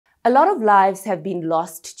A lot of lives have been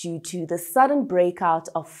lost due to the sudden breakout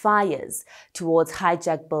of fires towards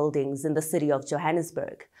hijacked buildings in the city of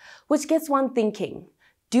Johannesburg, which gets one thinking,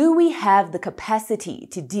 do we have the capacity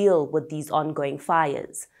to deal with these ongoing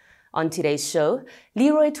fires? On today's show,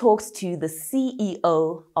 Leroy talks to the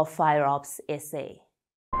CEO of Fire Ops SA.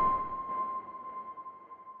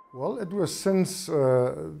 Well, it was since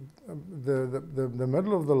the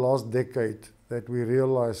middle of the last decade that we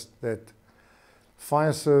realized that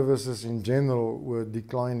fire services in general were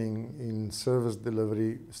declining in service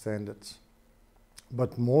delivery standards,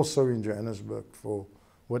 but more so in Johannesburg for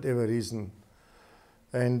whatever reason.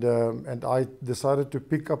 And I decided to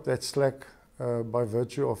pick up that slack by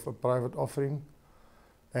virtue of a private offering,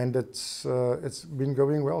 and it's been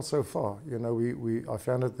going well so far. You know, I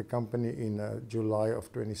founded the company in July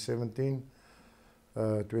of 2017.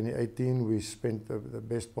 2018 we spent the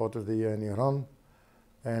best part of the year in Iran.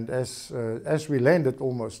 And as we landed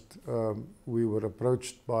almost, we were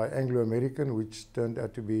approached by Anglo-American, which turned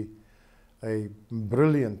out to be a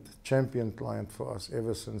brilliant champion client for us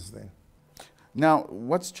ever since then. Now,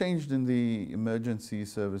 what's changed in the emergency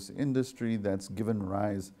service industry that's given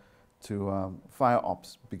rise to Fire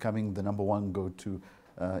Ops becoming the #1 go-to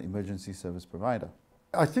emergency service provider?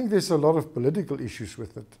 I think there's a lot of political issues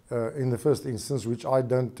with it in the first instance, which I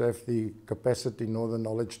don't have the capacity nor the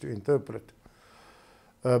knowledge to interpret.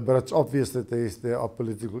 But it's obvious that there are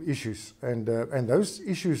political issues, and those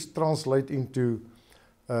issues translate into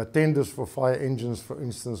tenders for fire engines, for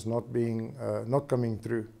instance, not coming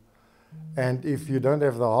through. And if you don't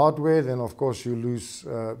have the hardware, then of course you lose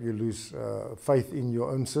faith in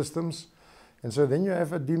your own systems, and so then you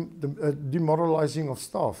have a demoralizing of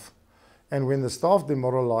staff. And when the staff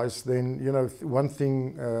demoralize, then you know one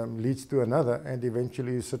thing leads to another, and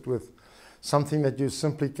eventually you sit with something that you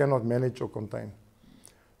simply cannot manage or contain.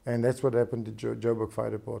 And that's what happened to Joburg Fire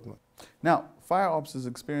Department. Now, Fire Ops is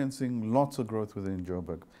experiencing lots of growth within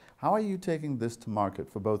Joburg. How are you taking this to market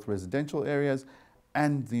for both residential areas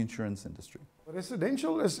and the insurance industry?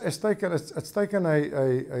 Residential has taken an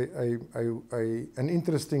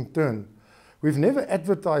interesting turn. We've never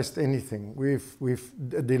advertised anything. We've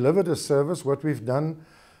delivered a service. What we've done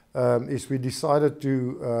is we decided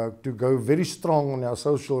to go very strong on our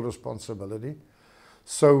social responsibility.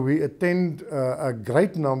 So we attend a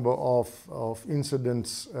great number of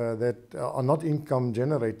incidents that are not income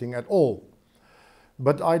generating at all.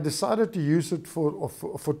 But I decided to use it for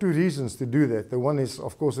two reasons to do that. The one is,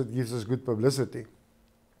 of course, it gives us good publicity.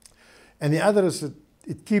 And the other is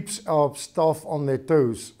it keeps our staff on their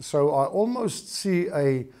toes. So I almost see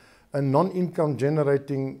a non-income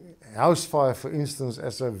generating house fire, for instance,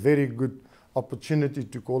 as a very good opportunity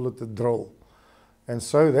to call it a drill. And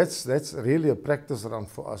so that's really a practice run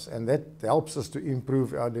for us, and that helps us to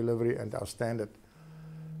improve our delivery and our standard.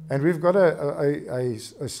 And we've got a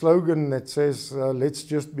slogan that says, let's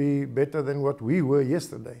just be better than what we were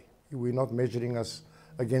yesterday. We're not measuring us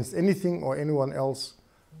against anything or anyone else.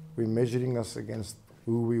 We're measuring us against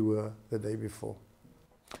who we were the day before.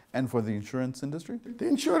 And for the insurance industry? The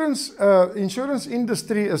insurance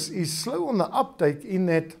industry is slow on the uptake in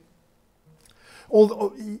that.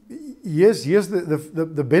 Although, yes,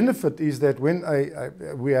 the benefit is that when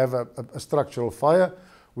we have a structural fire,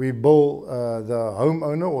 we bill the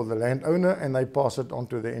homeowner or the landowner, and they pass it on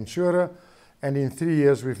to the insurer. And in 3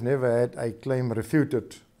 years, we've never had a claim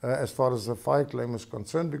refuted as far as the fire claim is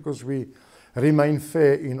concerned, because we remain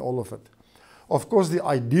fair in all of it. Of course, the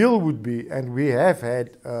ideal would be, and we have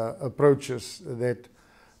had approaches that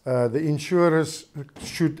the insurers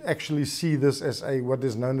should actually see this as what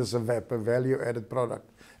is known as a VAP, a value-added product,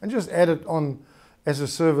 and just add it on as a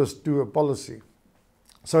service to a policy.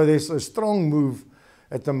 So there's a strong move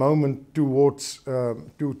at the moment towards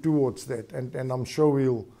that, and I'm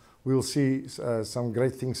sure we'll see some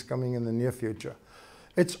great things coming in the near future.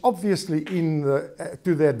 It's obviously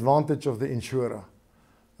to the advantage of the insurer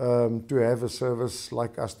to have a service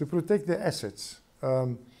like us to protect their assets.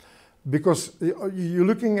 Because you're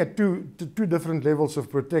looking at two different levels of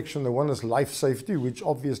protection. The one is life safety, which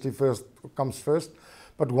obviously comes first.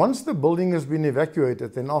 But once the building has been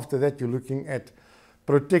evacuated, then after that you're looking at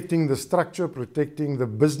protecting the structure, protecting the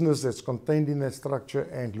business that's contained in that structure,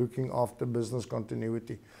 and looking after business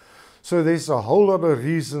continuity. So there's a whole lot of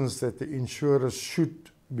reasons that the insurers should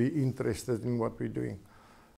be interested in what we're doing.